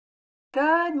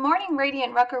Good morning,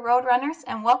 Radiant Rucker Roadrunners,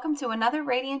 and welcome to another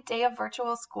Radiant Day of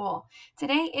Virtual School.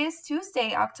 Today is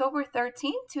Tuesday, October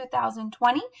 13th,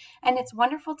 2020, and it's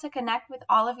wonderful to connect with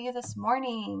all of you this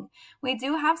morning. We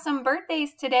do have some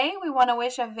birthdays today. We want to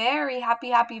wish a very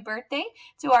happy birthday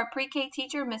to our pre-K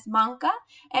teacher, Miss Manka,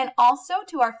 and also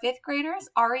to our fifth graders,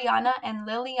 Ariana and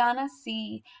Liliana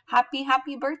C.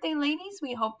 Happy birthday, ladies.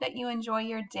 We hope that you enjoy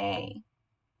your day.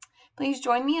 Please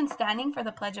join me in standing for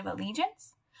the Pledge of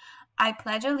Allegiance. I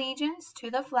pledge allegiance to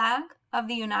the flag of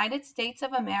the United States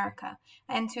of America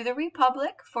and to the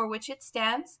republic for which it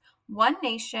stands, one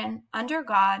nation, under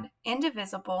God,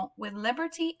 indivisible, with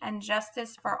liberty and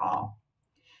justice for all.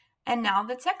 And now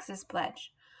the Texas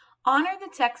Pledge. Honor the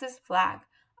Texas flag.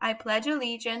 I pledge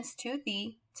allegiance to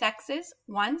thee, Texas,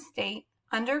 one state,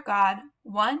 under God,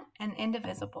 one and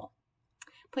indivisible.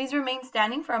 Please remain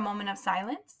standing for a moment of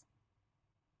silence.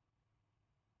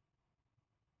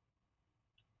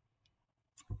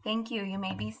 Thank you. You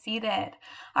may be seated.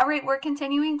 All right, we're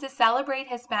continuing to celebrate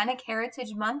Hispanic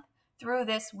Heritage Month through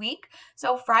this week.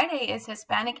 So Friday is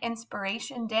Hispanic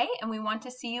Inspiration Day, and we want to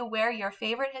see you wear your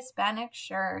favorite Hispanic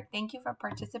shirt. Thank you for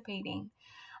participating.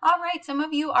 All right, some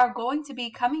of you are going to be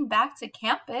coming back to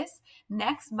campus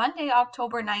next Monday,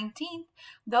 October 19th.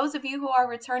 Those of you who are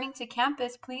returning to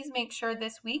campus, please make sure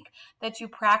this week that you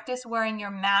practice wearing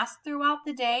your mask throughout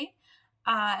the day.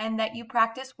 And that you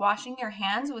practice washing your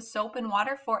hands with soap and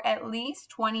water for at least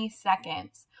 20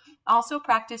 seconds. Also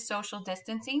practice social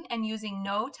distancing and using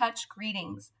no-touch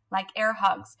greetings like air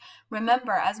hugs.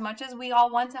 Remember, as much as we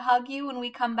all want to hug you when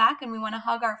we come back and we want to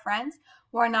hug our friends,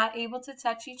 we're not able to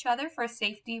touch each other for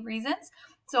safety reasons.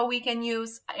 So we can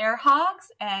use air hugs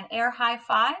and air high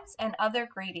fives and other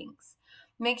greetings.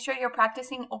 Make sure you're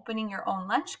practicing opening your own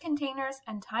lunch containers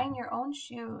and tying your own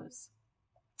shoes.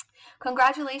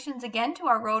 Congratulations again to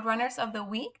our Roadrunners of the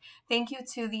Week. Thank you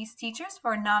to these teachers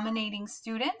for nominating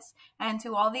students and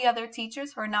to all the other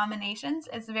teachers for nominations.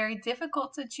 It's very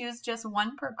difficult to choose just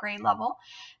one per grade level.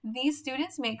 These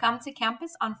students may come to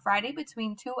campus on Friday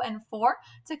between 2 and 4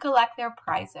 to collect their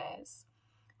prizes.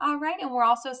 All right, and we're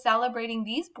also celebrating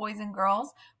these boys and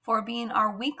girls for being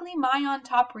our weekly MyOn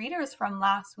top readers from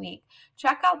last week.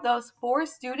 Check out those 4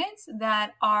 students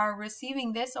that are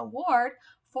receiving this award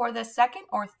for the second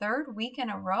or third week in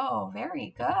a row.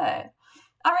 Very good.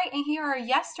 All right, and here are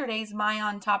yesterday's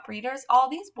MyOn top readers. All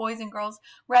these boys and girls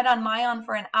read on MyOn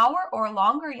for an hour or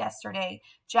longer yesterday.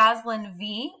 Jaslyn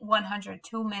V,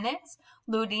 102 minutes.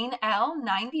 Ludine L,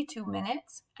 92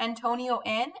 minutes. Antonio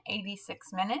N,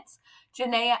 86 minutes.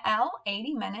 Janaea L,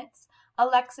 80 minutes.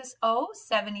 Alexis O,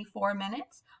 74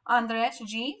 minutes. Andres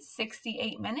G,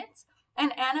 68 minutes.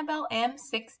 And Annabelle M,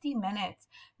 60 minutes.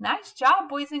 Nice job,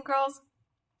 boys and girls.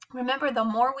 Remember, the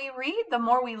more we read, the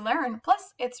more we learn.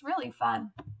 Plus, it's really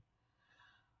fun.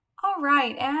 All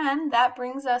right, and that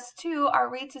brings us to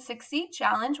our Read to Succeed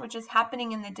challenge, which is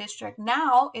happening in the district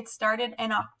now. It started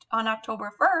on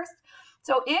October 1st.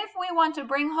 So if we want to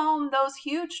bring home those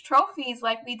huge trophies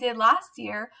like we did last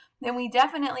year, then we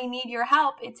definitely need your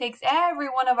help. It takes every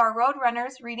one of our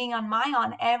Roadrunners reading on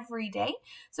MyOn every day.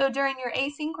 So during your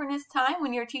asynchronous time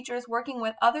when your teacher is working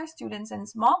with other students in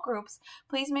small groups,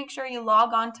 please make sure you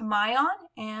log on to MyOn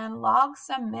and log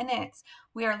some minutes.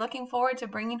 We are looking forward to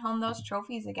bringing home those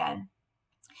trophies again.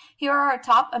 Here are our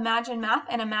top Imagine Math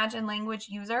and Imagine Language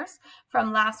users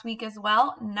from last week as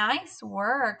well. Nice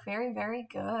work. Very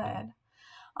good.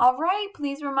 All right,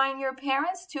 please remind your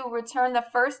parents to return the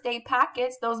first day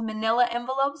packets, those manila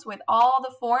envelopes with all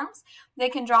the forms. They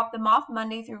can drop them off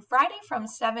Monday through Friday from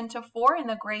 7 to 4 in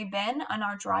the gray bin on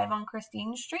our drive on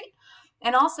Christine Street.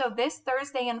 And also this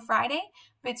Thursday and Friday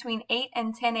between 8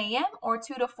 and 10 a.m. or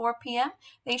 2 to 4 p.m.,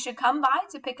 they should come by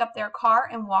to pick up their car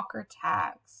and walker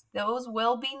tags. Those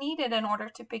will be needed in order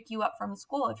to pick you up from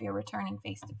school if you're returning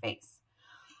face-to-face.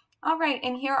 All right,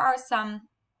 and here are some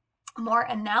more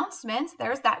announcements.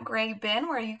 There's that gray bin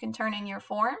where you can turn in your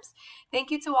forms.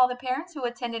 Thank you to all the parents who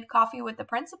attended Coffee with the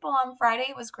Principal on Friday.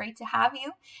 It was great to have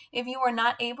you. If you were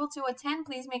not able to attend,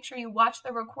 please make sure you watch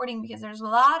the recording because there's a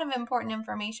lot of important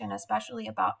information, especially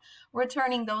about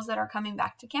returning those that are coming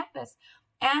back to campus.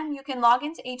 And you can log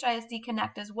into HISD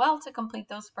Connect as well to complete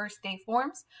those first day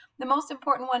forms. The most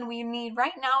important one we need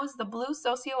right now is the blue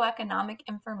socioeconomic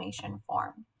information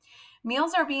form.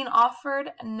 Meals are being offered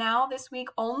now this week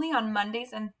only on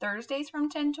Mondays and Thursdays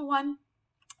from 10 to 1.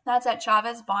 That's at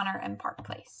Chavez, Bonner, and Park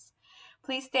Place.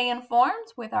 Please stay informed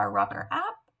with our Rucker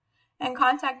app and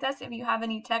contact us if you have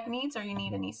any tech needs or you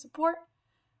need any support.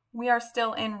 We are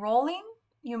still enrolling.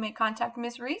 You may contact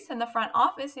Ms. Reese in the front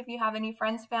office if you have any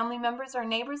friends, family members, or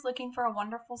neighbors looking for a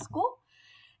wonderful school.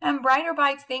 And Brighter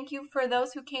Bites, thank you for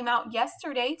those who came out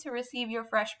yesterday to receive your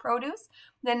fresh produce.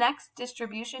 The next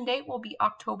distribution date will be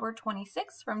October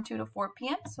 26th from 2 to 4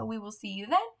 p.m. So we will see you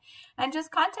then. And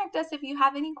just contact us if you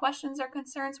have any questions or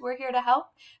concerns. We're here to help.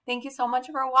 Thank you so much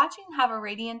for watching. Have a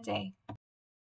radiant day.